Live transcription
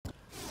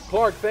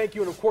Clark, thank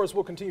you, and of course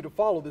we'll continue to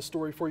follow this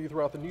story for you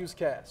throughout the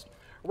newscast.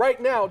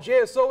 Right now,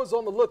 JSO is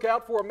on the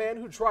lookout for a man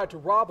who tried to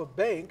rob a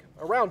bank.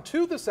 Around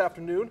 2 this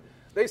afternoon,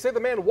 they say the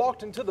man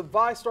walked into the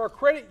VyStar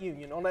Credit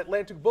Union on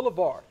Atlantic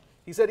Boulevard.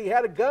 He said he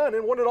had a gun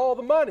and wanted all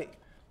the money.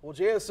 Well,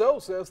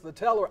 JSO says the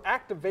teller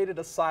activated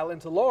a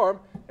silent alarm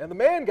and the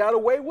man got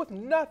away with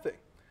nothing.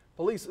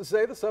 Police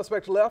say the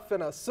suspect left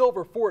in a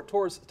silver Ford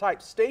Taurus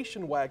type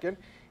station wagon.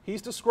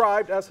 He's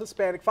described as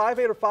Hispanic,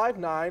 5'8" or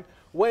 5'9",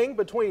 weighing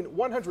between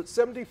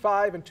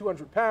 175 and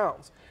 200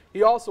 pounds.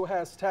 He also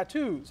has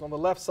tattoos on the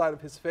left side of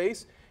his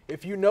face.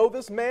 If you know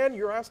this man,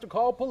 you're asked to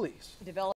call police.